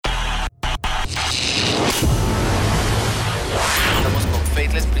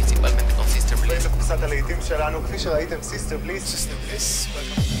Faithless, principalmente con Sister Bliss. קבוצת הלהיטים שלנו, כפי שראיתם, Sister Bliss. Sister Bliss,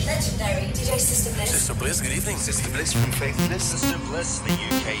 Legendary DJ Sister Bliss. Sister Bliss, good evening. Sister Bliss from Faithless. Sister Bliss, the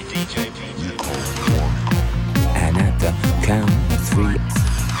UK DJ. And at the count of 3,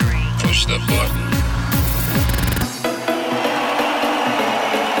 push the button.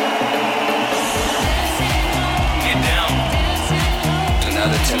 Get down. Do not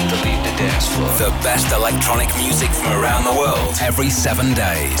attempt to leave the dance floor. the best electronic music from around the world every 7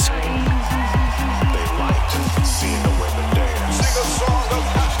 days. They like seeing the women dance. Sing a song of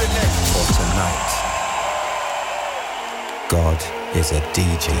happiness. For tonight, God is a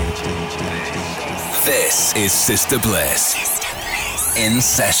DJ. This is Sister Bliss. In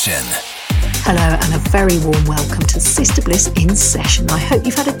session. Hello and a very warm welcome to Sister Bliss in Session. I hope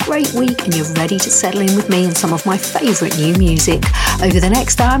you've had a great week and you're ready to settle in with me and some of my favourite new music. Over the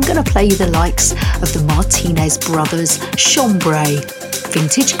next hour I'm going to play you the likes of the Martinez Brothers, Chambray,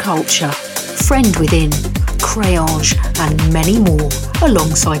 Vintage Culture, Friend Within, Creange and many more,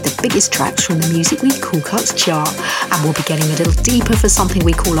 alongside the biggest tracks from the Music Week Cool Cuts chart. And we'll be getting a little deeper for something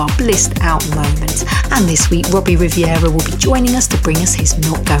we call our Blissed Out moment. And this week Robbie Riviera will be joining us to bring us his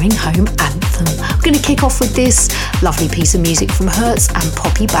Not Going Home anthem. We're going to kick off with this lovely piece of music from Hertz and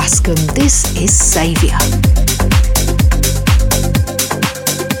Poppy Bascom. This is Saviour.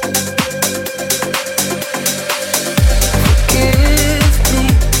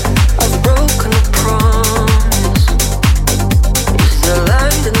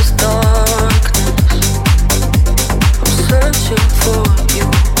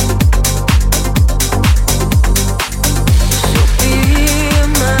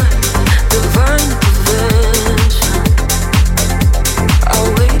 I'll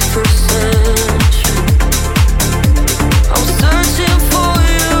wait for centuries.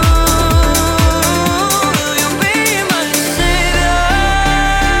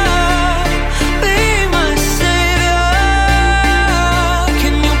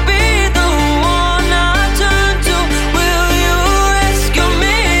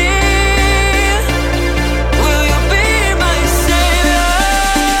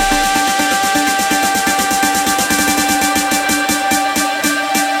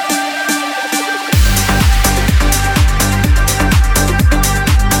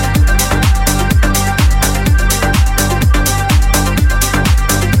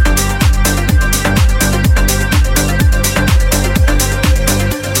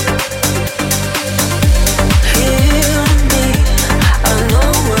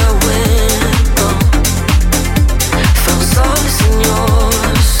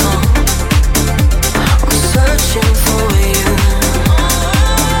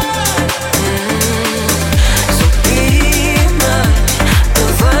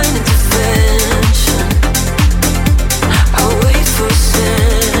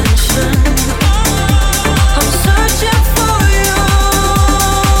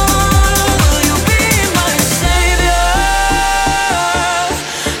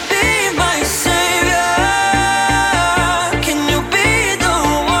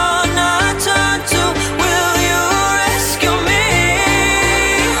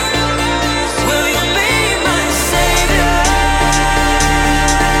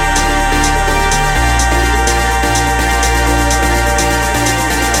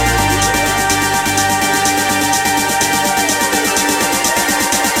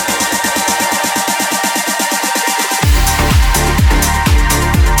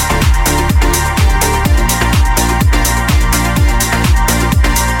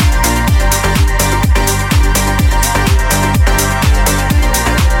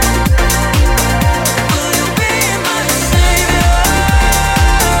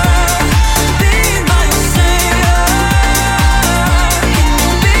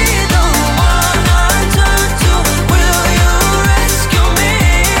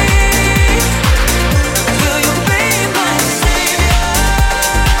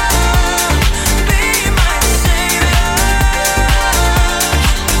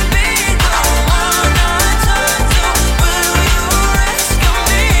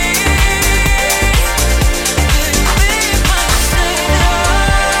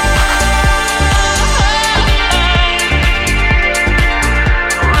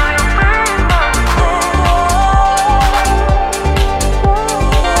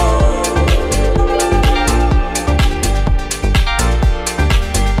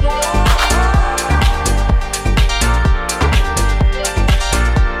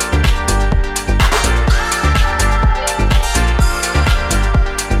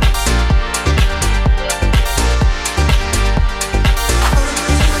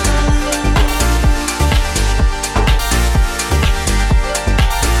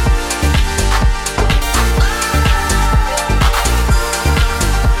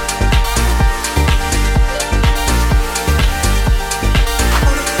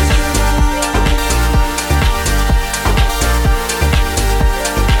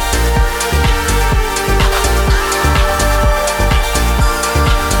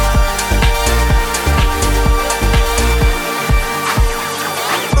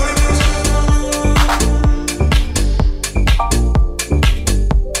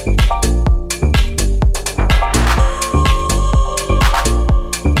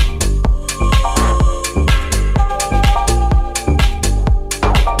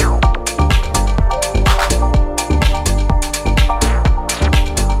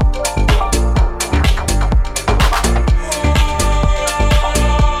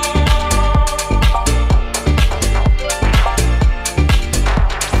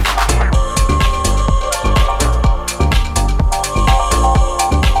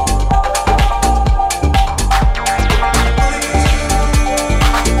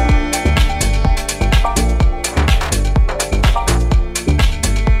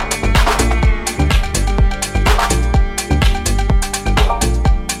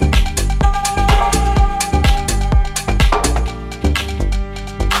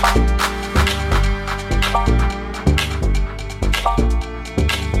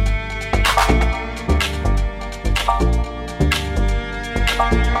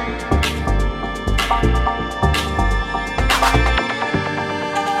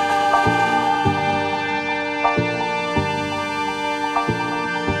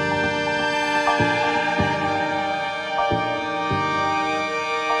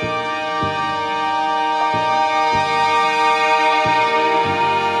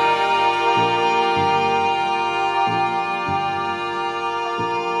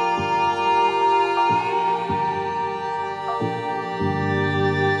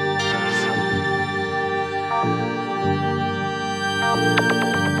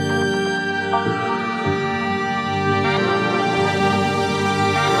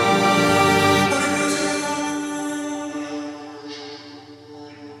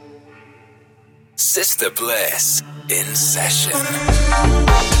 Sister Bliss in session.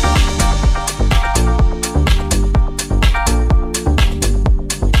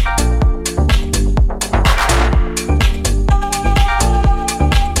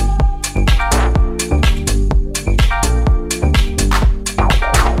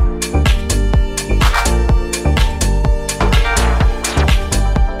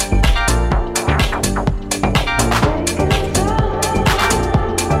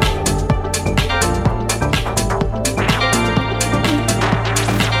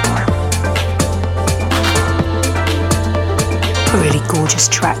 Gorgeous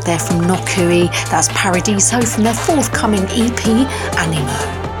track there from Nokui. That's Paradiso from their forthcoming EP,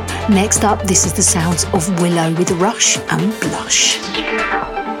 Animo. Next up, this is the sounds of Willow with Rush and Blush.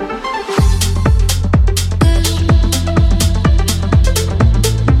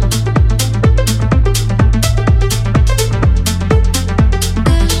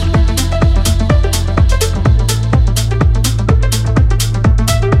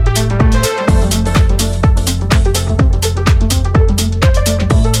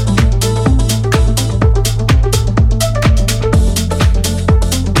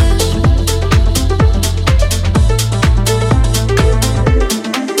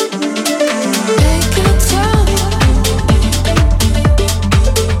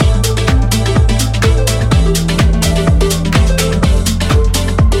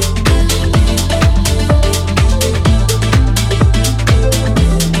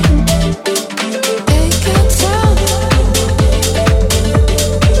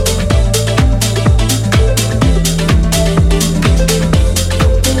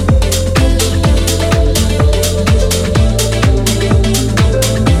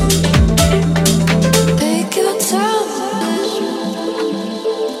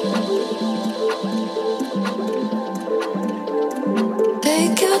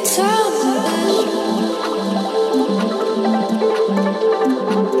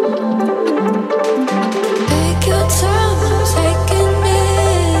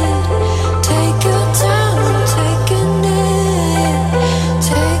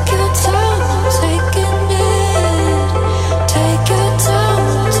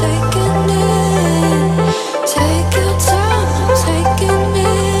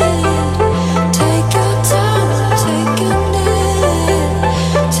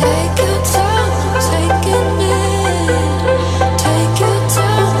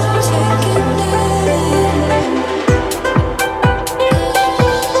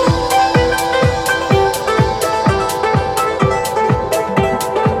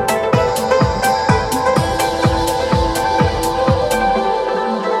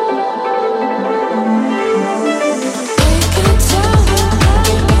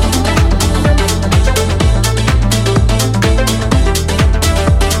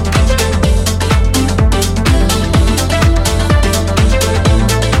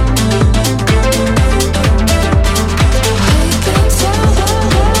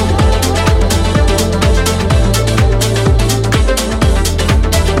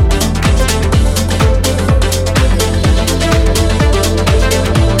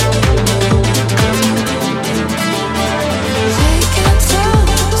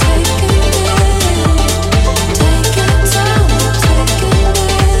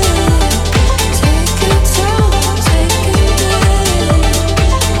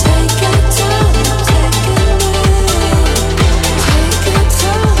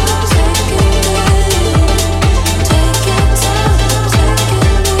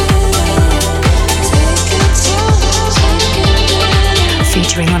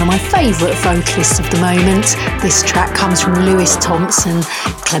 Favourite vocalists of the moment. This track comes from Lewis Thompson,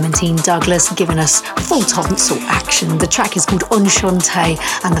 Clementine Douglas giving us full tonsil action. The track is called Enchante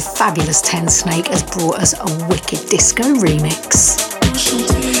and the fabulous Ten Snake has brought us a wicked disco remix.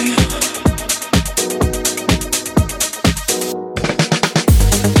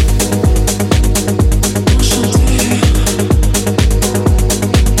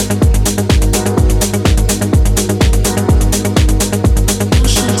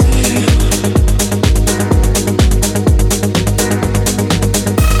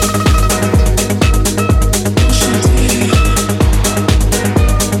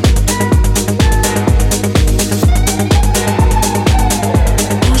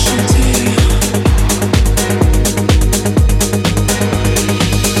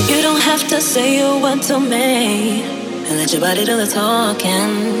 To me and let your body do the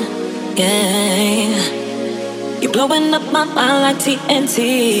talking, yeah. You're blowing up my mind like TNT,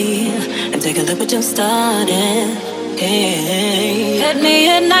 and take a look what you started, hey. Let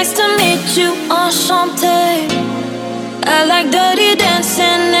me in, nice to meet you, enchanté. I like dirty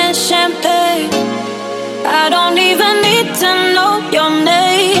dancing and champagne. I don't even need to know your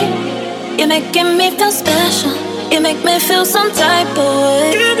name. You're making me feel special. You make me feel some type of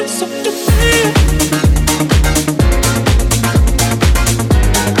way. Give it something to feel.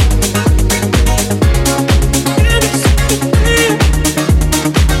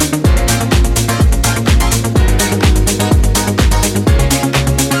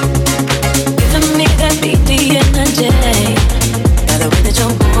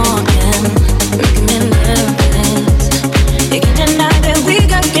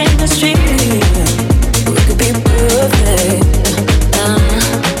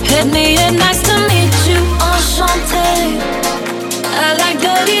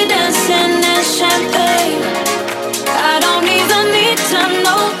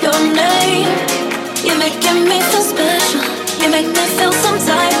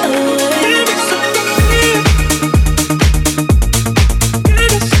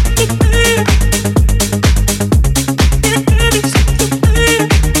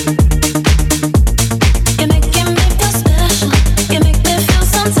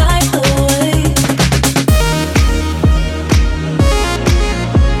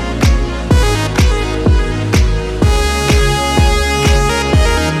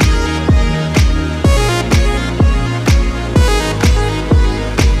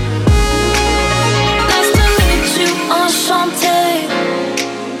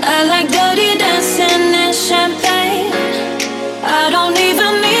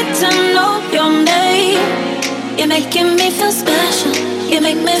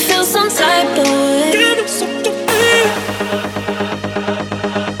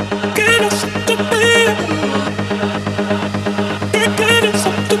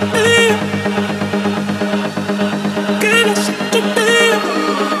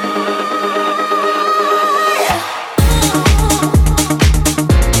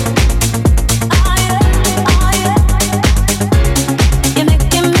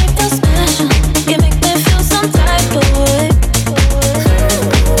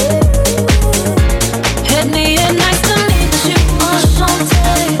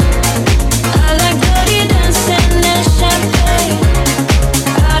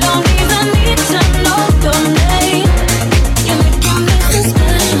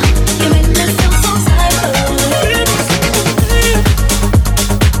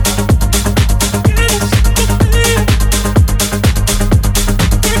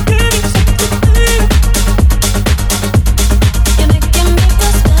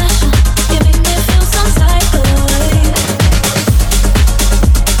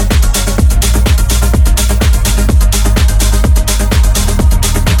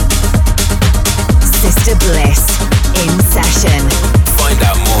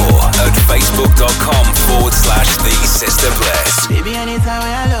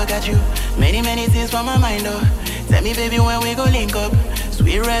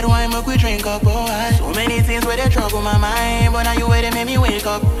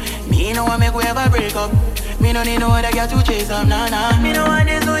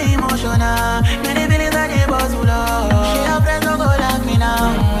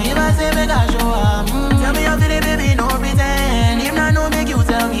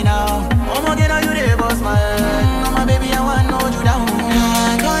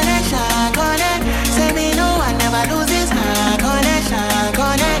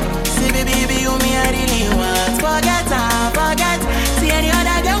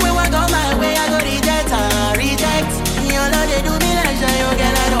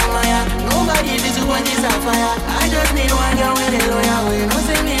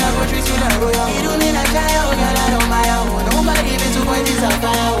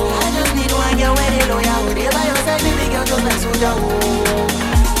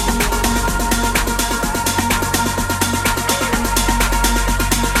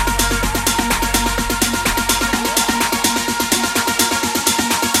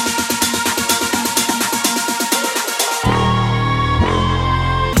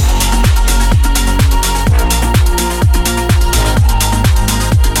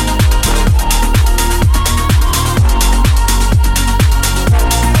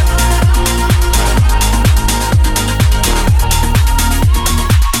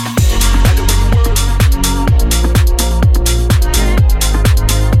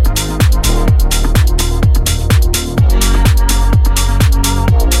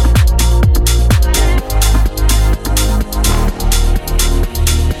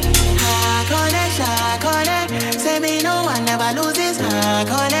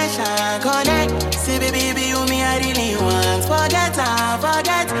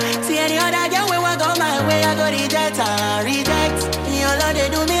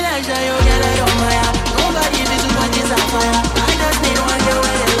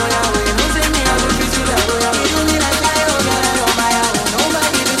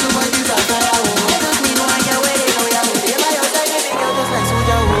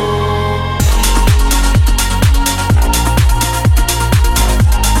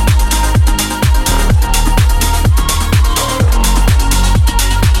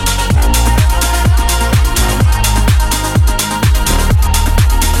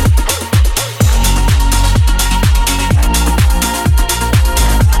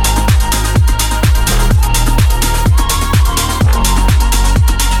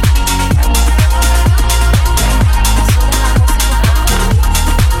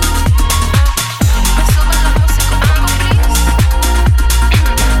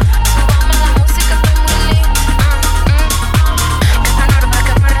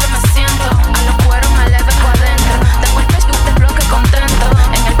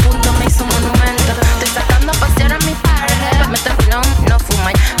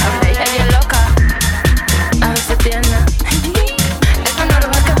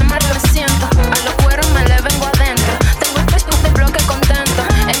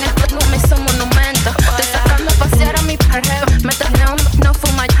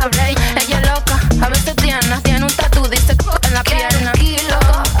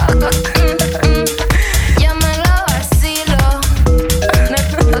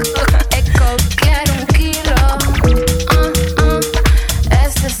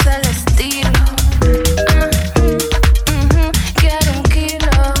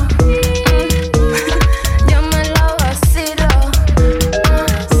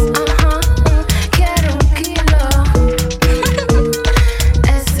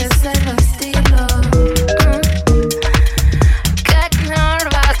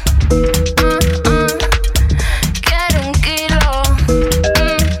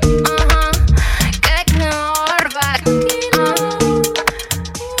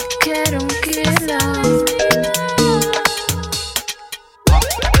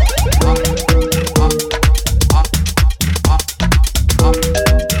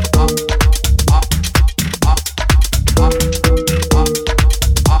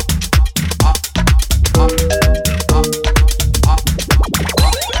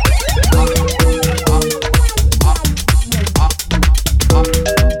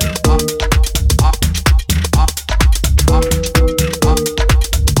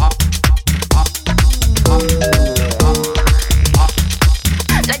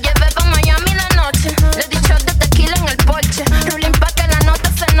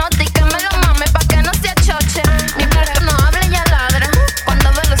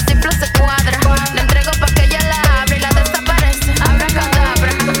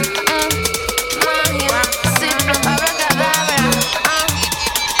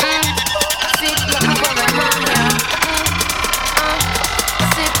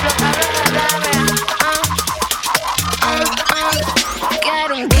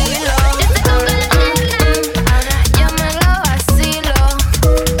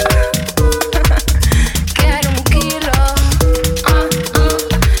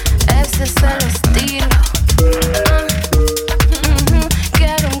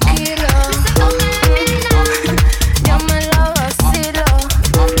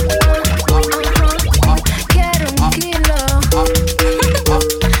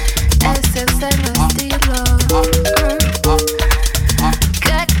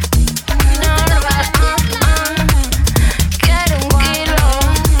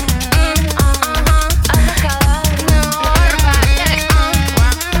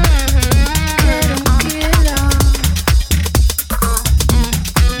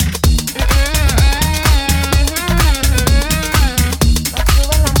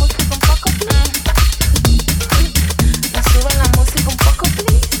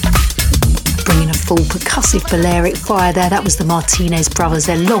 massive Balearic fire there. That was the Martinez Brothers,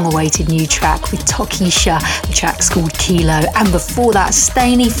 their long-awaited new track with Tokisha. The track's called Kilo. And before that,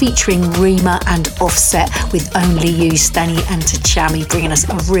 Staney featuring Rima and Offset with Only You, Staney and Tachami bringing us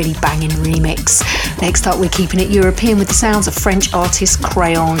a really banging remix. Next up, we're keeping it European with the sounds of French artist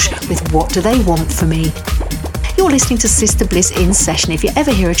Crayange with What Do They Want For Me. You're listening to Sister Bliss in Session. If you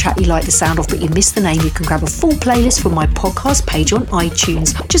ever hear a track you like the sound of but you missed the name, you can grab a full playlist from my podcast page on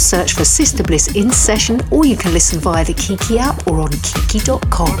iTunes. Just search for Sister Bliss in Session, or you can listen via the Kiki app or on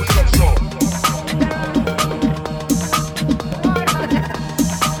kiki.com.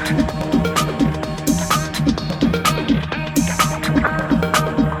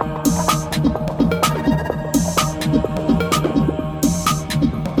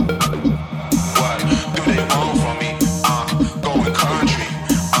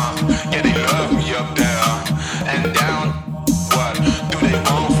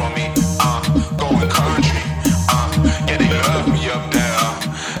 Going country, yeah, they love me up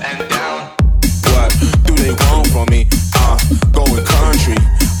there and down.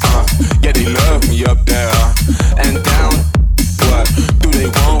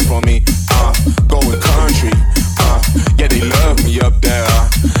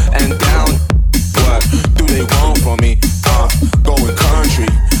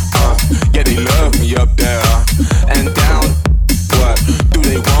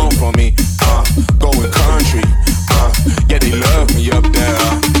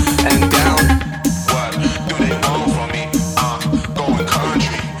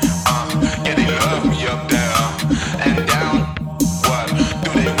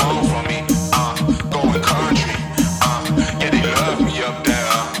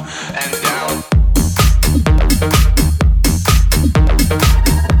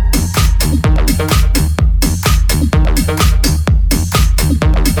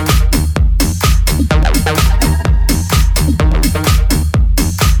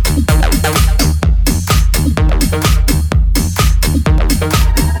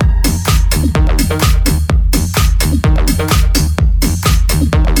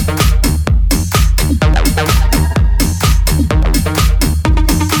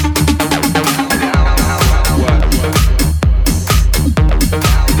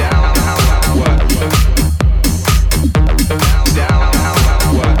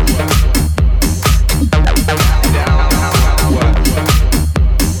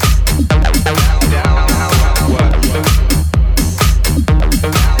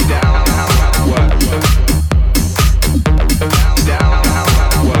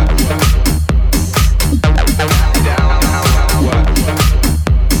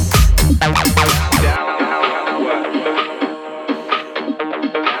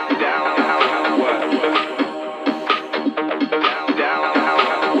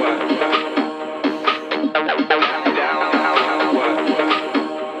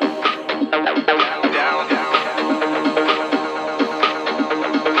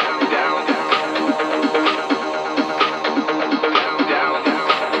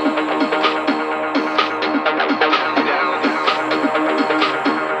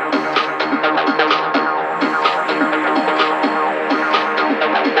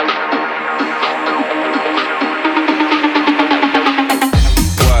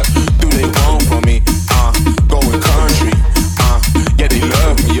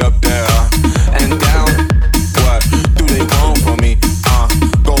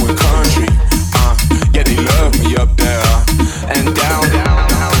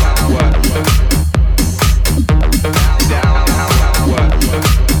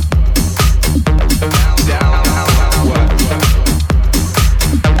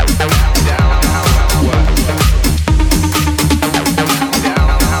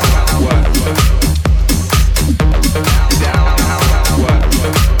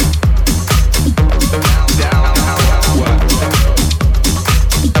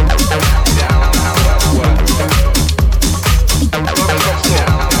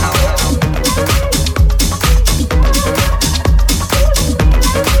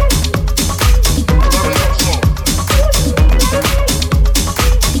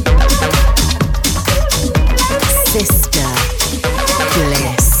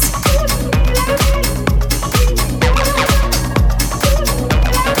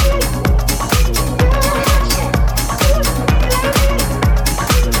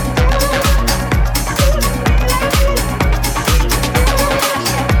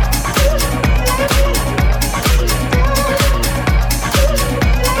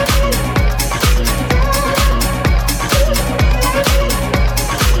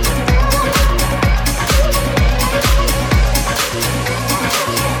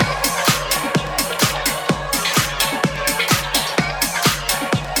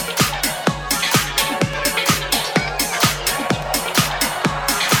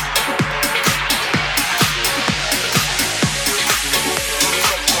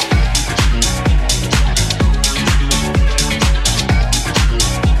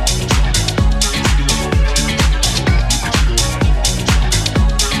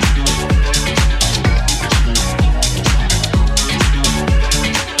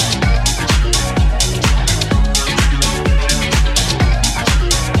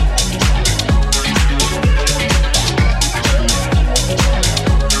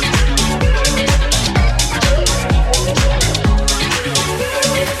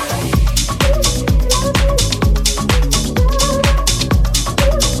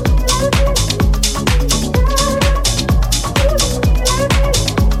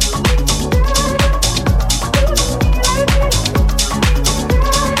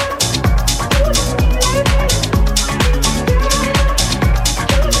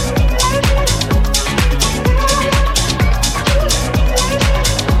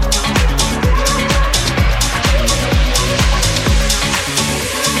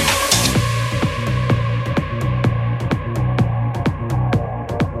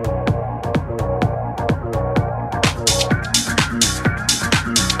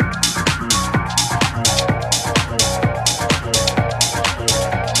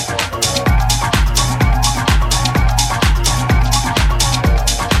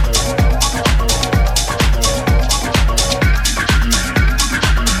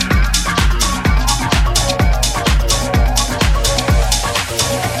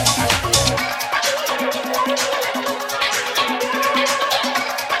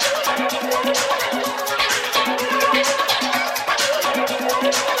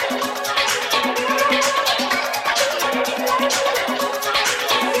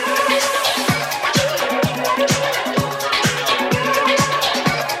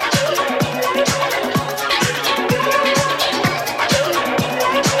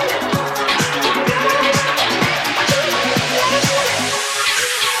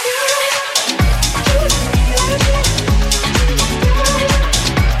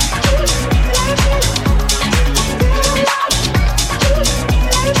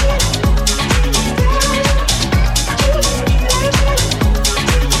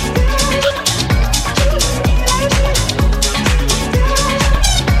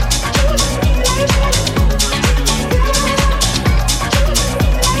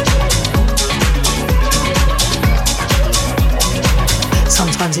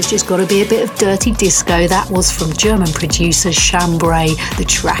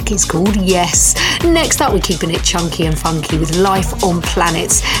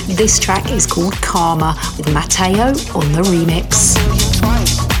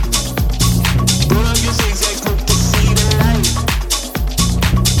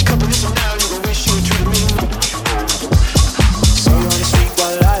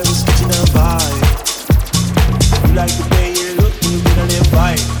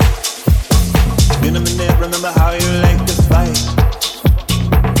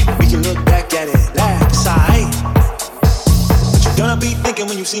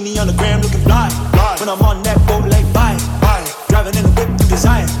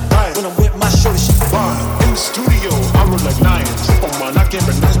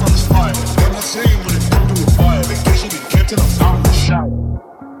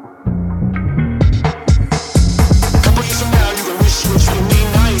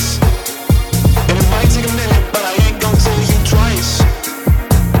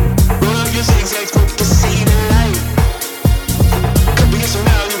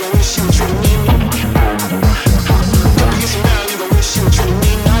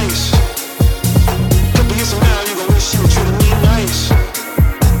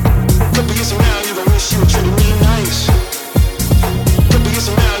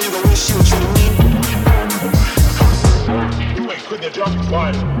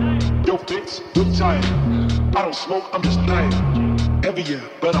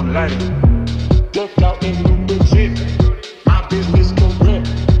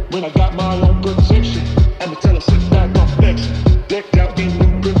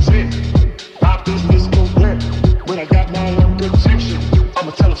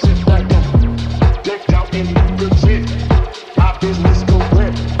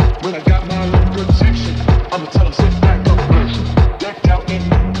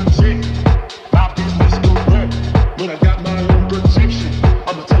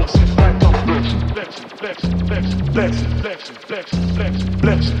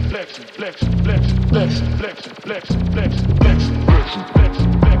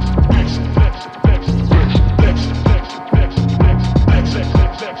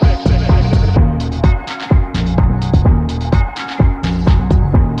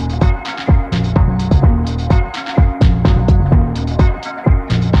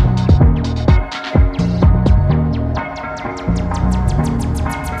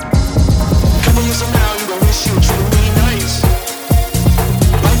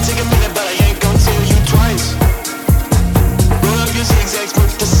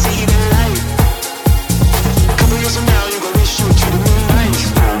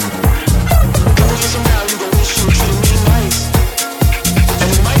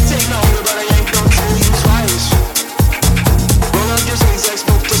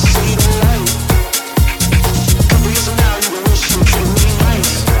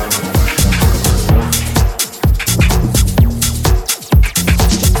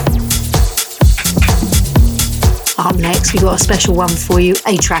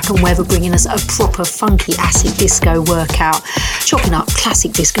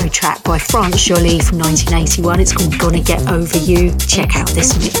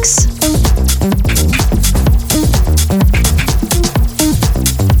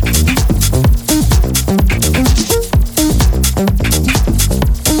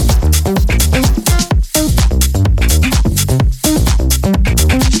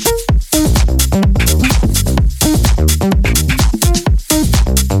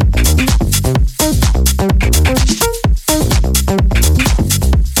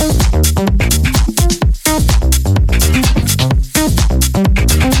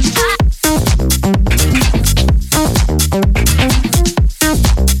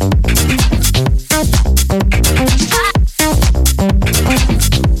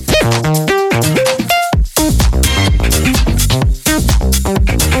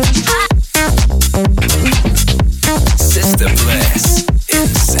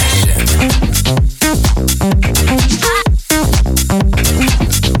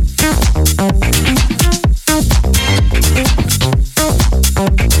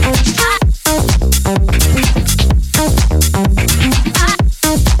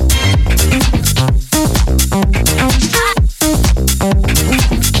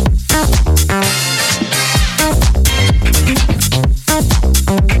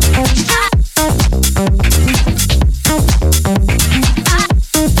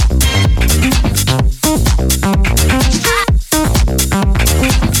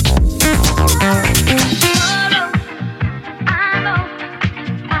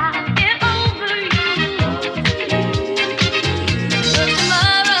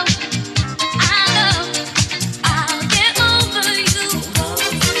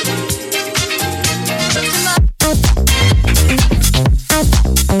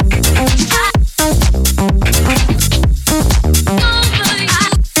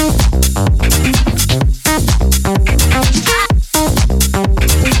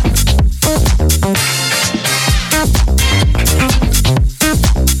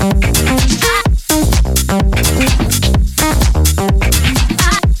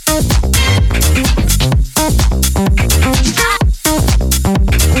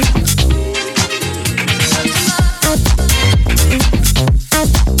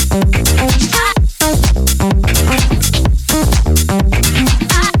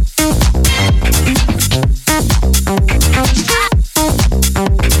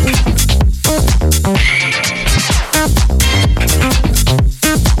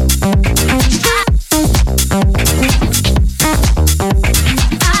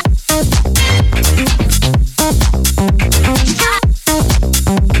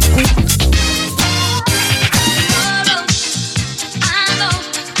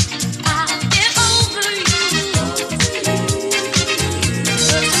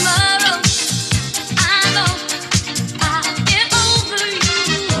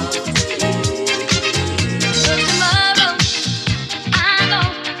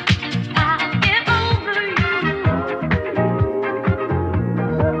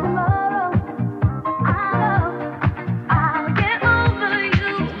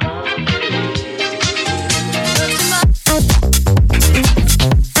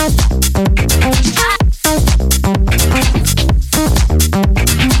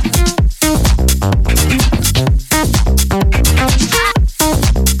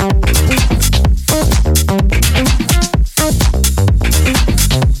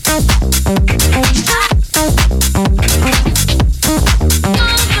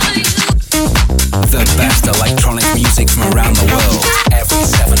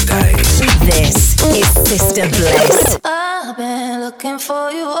 Sister Bliss. I've been looking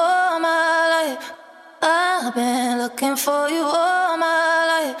for you all my life. I've been looking for you all my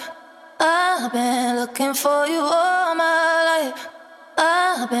life. I've been looking for you all my life.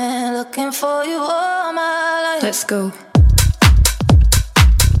 I've been looking for you all my life. Let's go.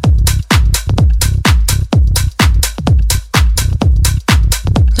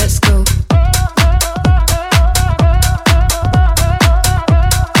 Let's go.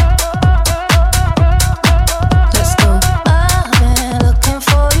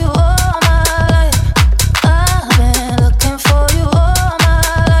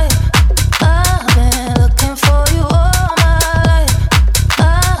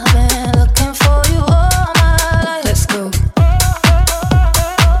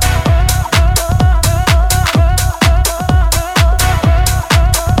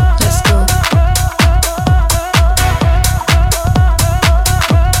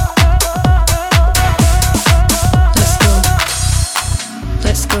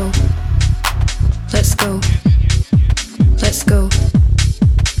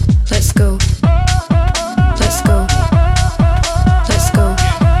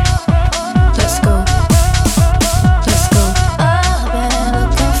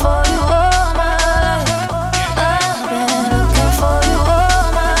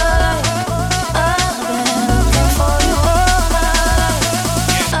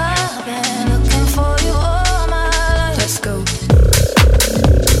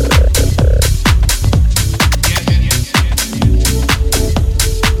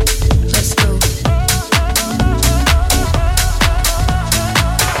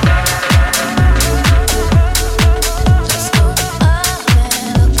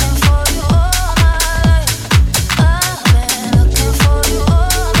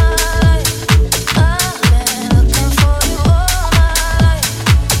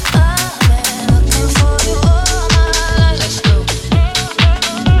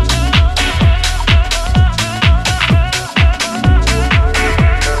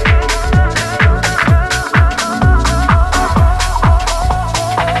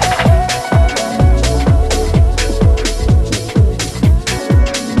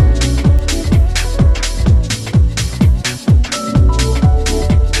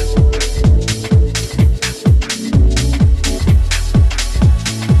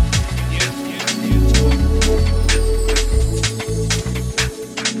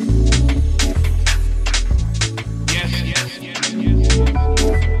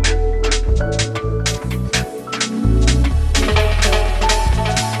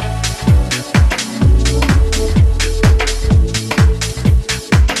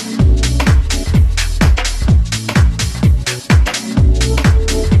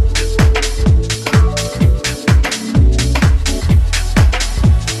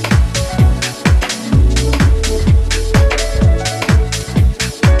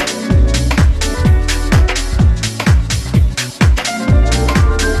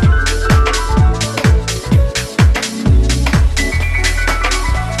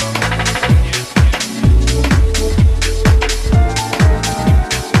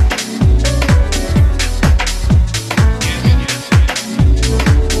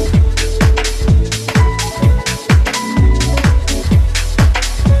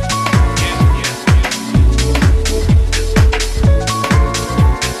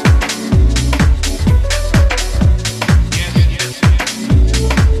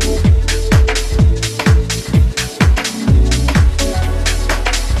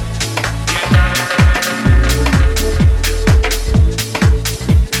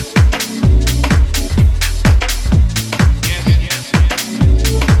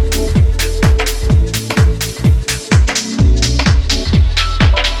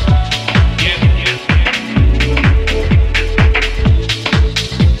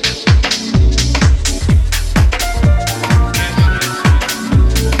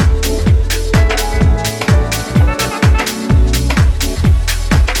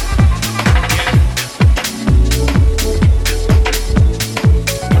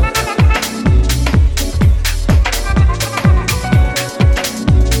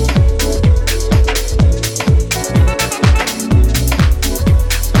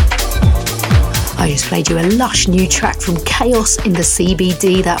 played you a lush new track from Chaos in the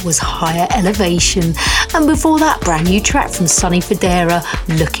CBD, that was Higher Elevation. And before that, brand new track from Sonny Fodera,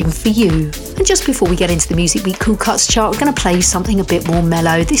 Looking For You. And just before we get into the Music Week Cool Cuts chart, we're going to play you something a bit more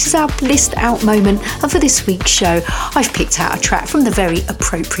mellow. This is our Blissed Out moment, and for this week's show, I've picked out a track from the very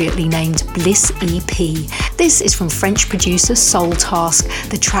appropriately named Bliss EP. This is from French producer Soul Task.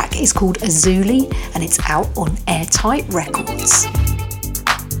 The track is called Azuli, and it's out on Airtight Records.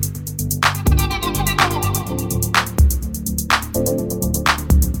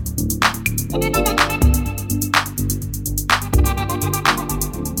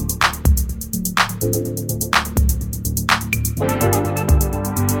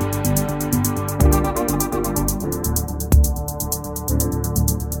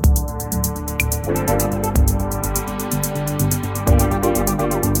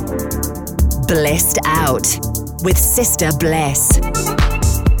 Out with Sister Bliss.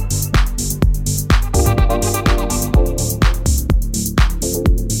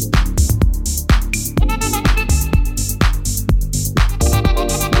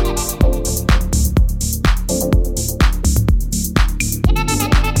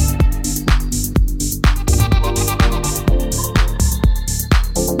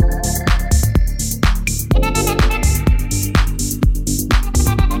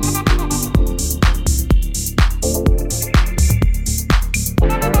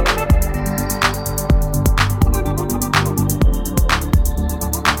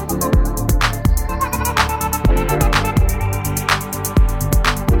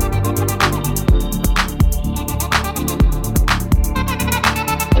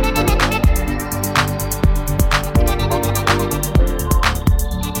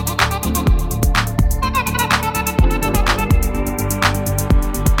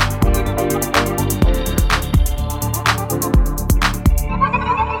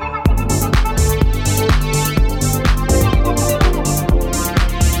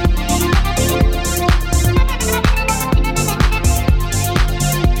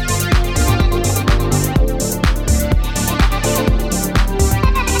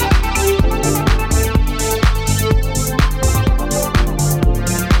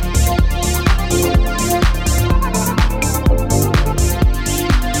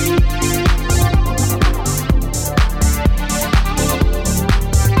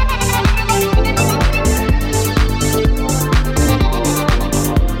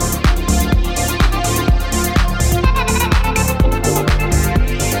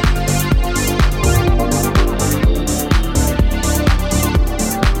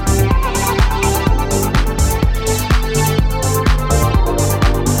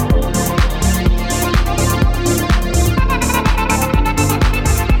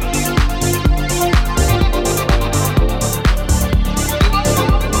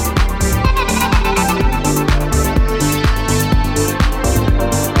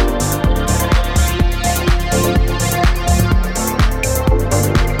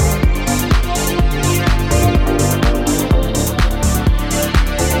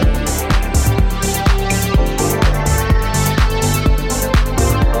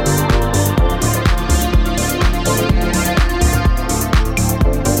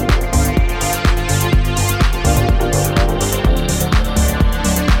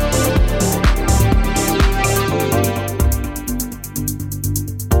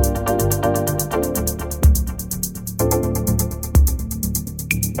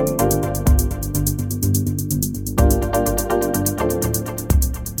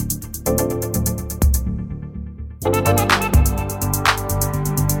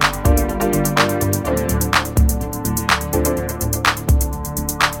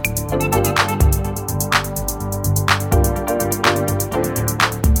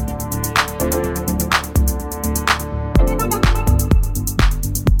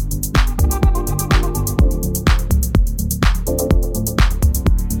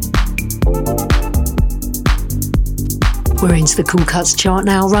 We're into the Cool Cuts chart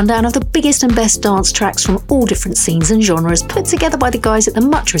now, rundown of the biggest and best dance tracks from all different scenes and genres, put together by the guys at the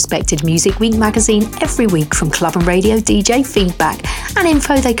much respected Music Week magazine every week from club and radio DJ feedback and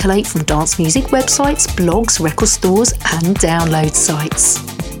info they collate from dance music websites, blogs, record stores and download sites.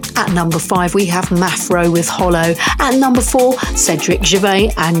 At number 5 we have Mafro with Hollow. At number 4, Cedric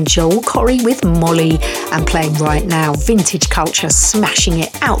Gervais and Joel Corry with Molly. And playing right now, Vintage Culture smashing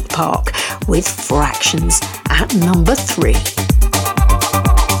it out the park with Fractions at number 3.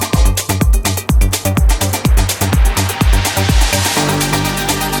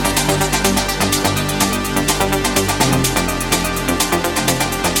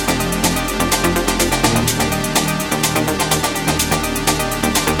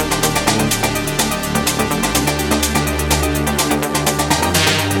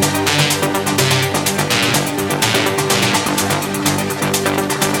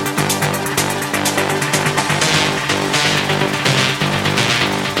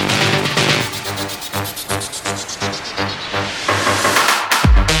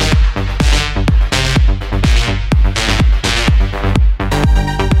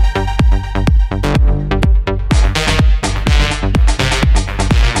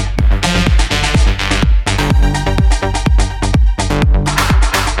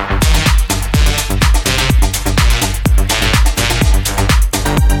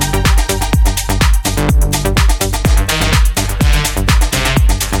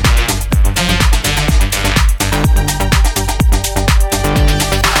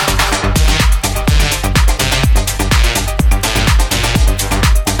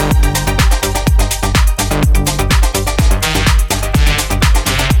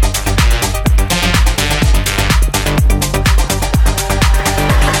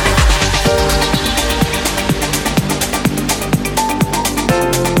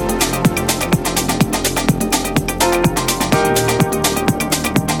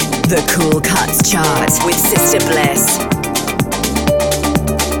 The Cool Cuts Chart with Sister Bliss.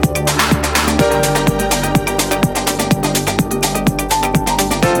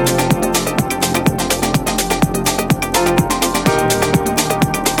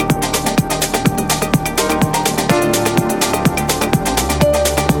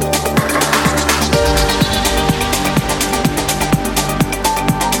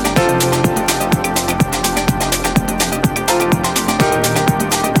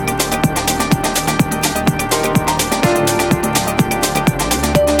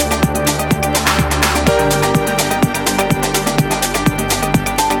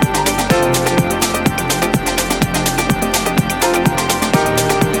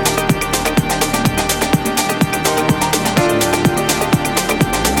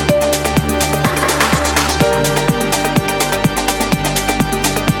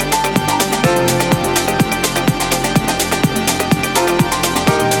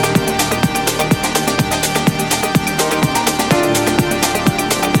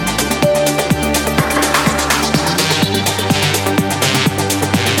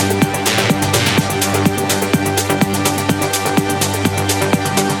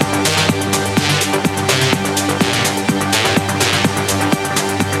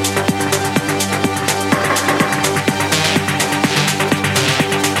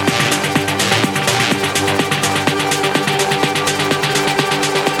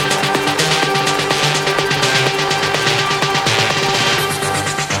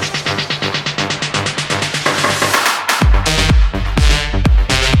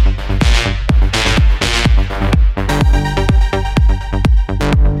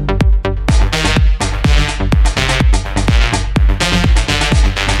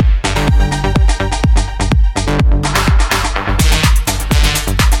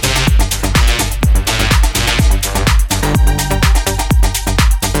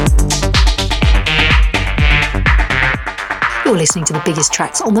 Listening to the biggest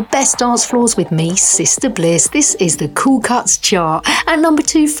tracks on the best dance floors with me, Sister Bliss. This is the Cool Cuts Chart. At number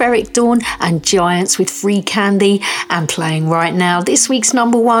 2, Ferreck Dawn and Giants with Free Candy. And playing right now, this week's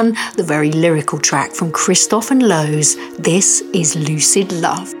number 1, the very lyrical track from Christoph and Lowe's. This is Lucid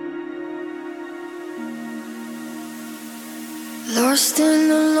Love. Lost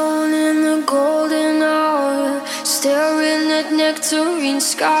and alone in the golden hour, staring at nectarine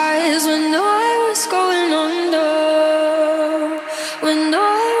skies when I was going under, when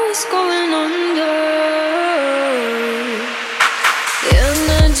I was going under.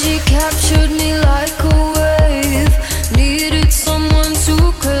 Energy captured me like a wave, needed someone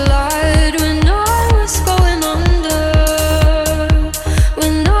to collide when I was going under,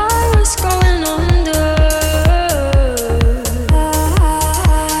 when I was going under.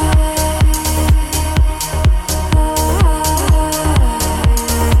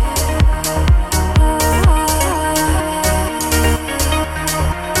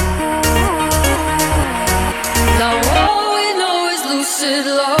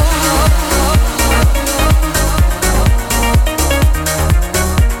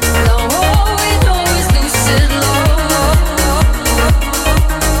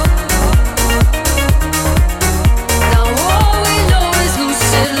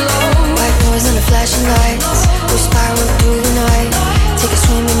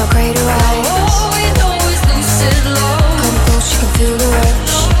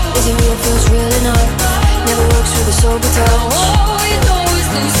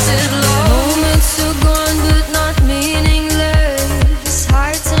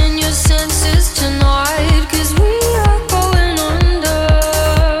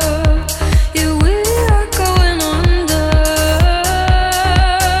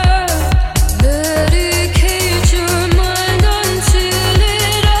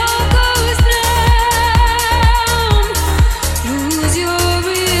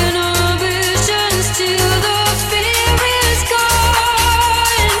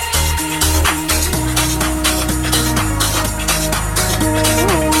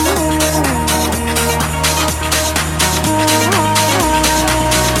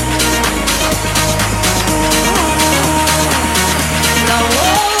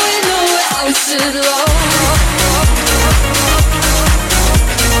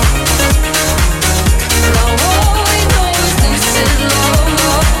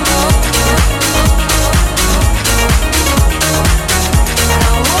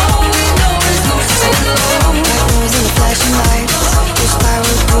 Flashing lights, we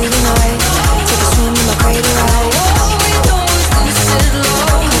spiral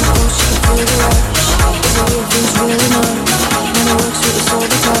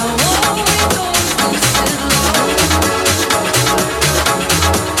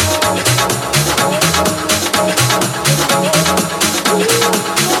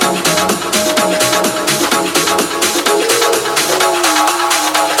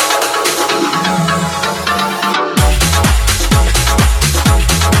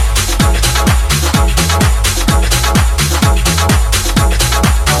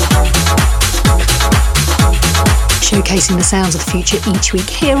introducing the sounds of the future each week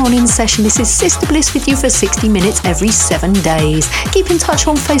here on In Session. This is Sister Bliss with you for 60 minutes every 7 days. Keep in touch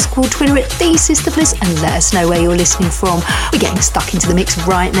on Facebook or Twitter at The Sister Bliss and let us know where you're listening from. We're getting stuck into the mix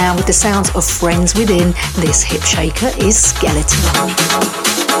right now with the sounds of Friends Within. This hip shaker is Skeleton.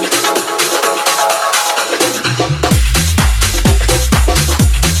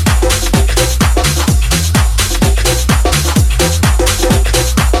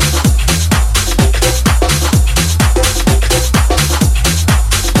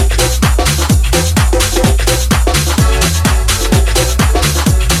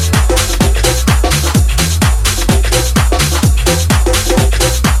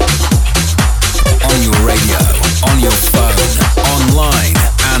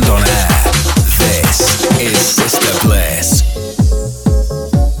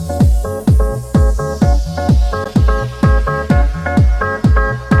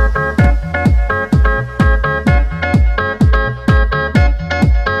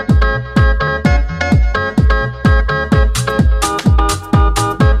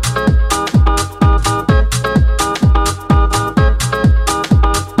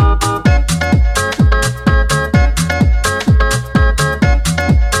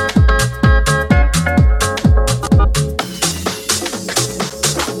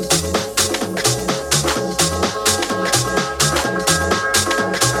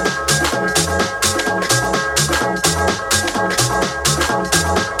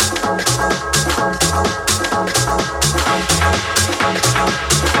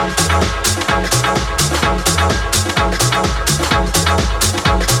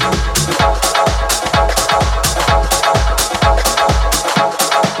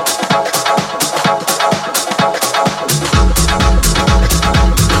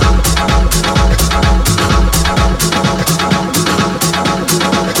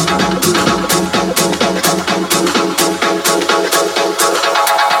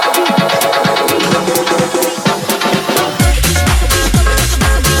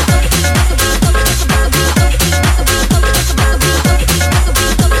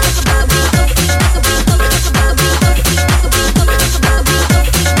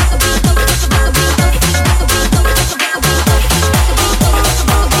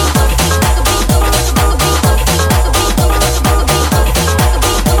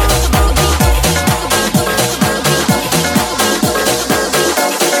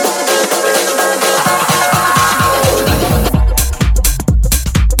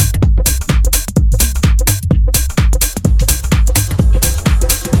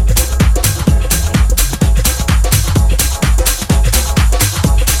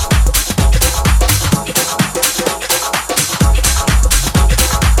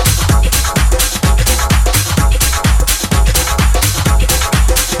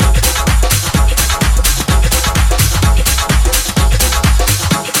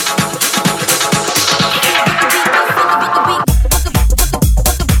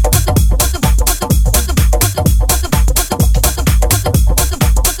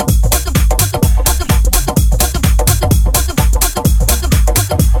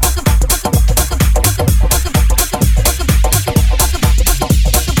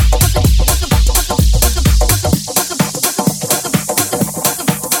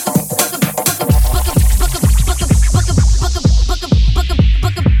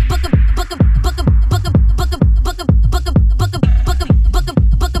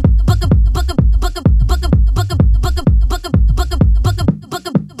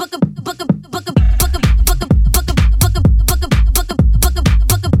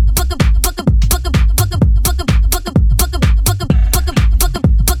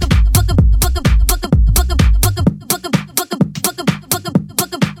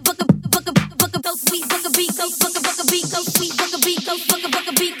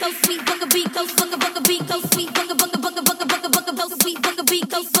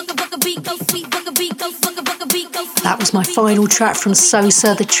 That was my final track from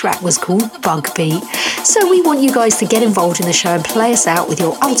Sosa. The track was called Bug Beat. So we want you guys to get involved in the show and play us out with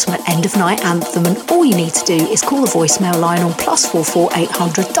your ultimate end of night anthem. And all you need to do is call the voicemail line on +44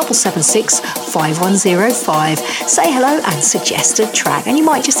 800 776 5105. Say hello and suggest a track, and you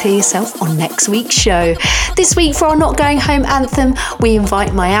might just hear yourself on next week's show. This week for our Not Going Home anthem, we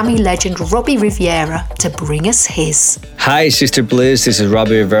invite Miami legend Robbie Rivera to bring us his. Hi, Sister Bliss. This is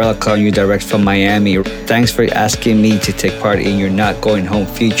Robbie Rivera calling you direct from Miami. Thanks for asking me to take part in your Not Going Home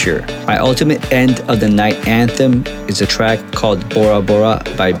feature. My ultimate end of the night anthem is a track called Bora Bora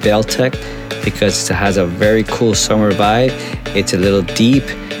by Beltec because it has a very cool summer vibe. It's a little deep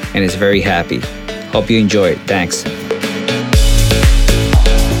and it's very happy. Hope you enjoy it. Thanks.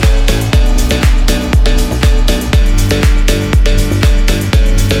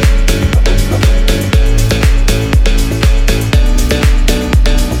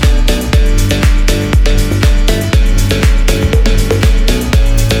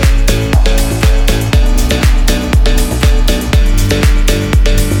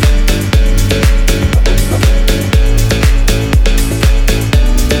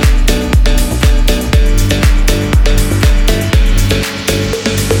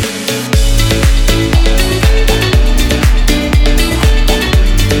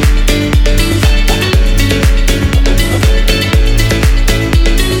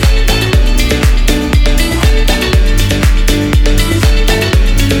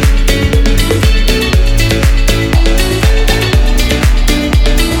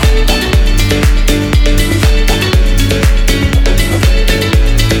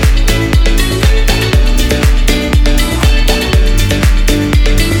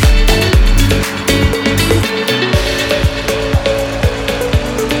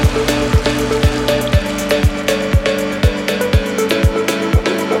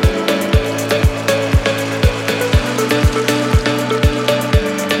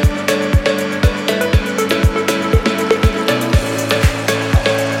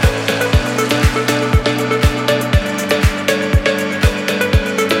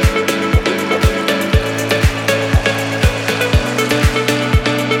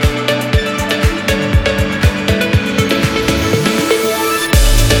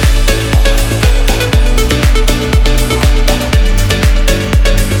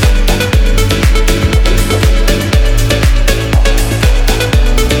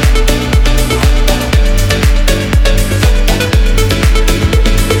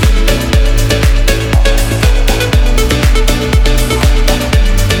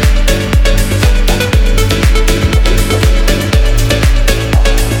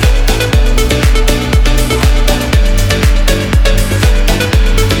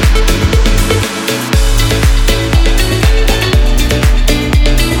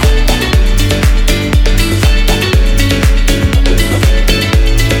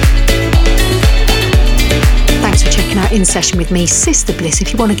 In Session with me, Sister Bliss.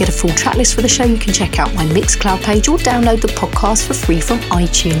 If you want to get a full track list for the show, you can check out my Mixcloud page or download the podcast for free from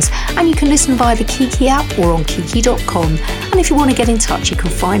iTunes. And you can listen via the Kiki app or on kiki.com. And if you want to get in touch, you can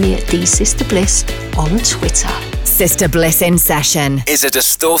find me at @DSisterBliss on Twitter. Sister Bliss in Session is a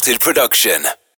Distorted production.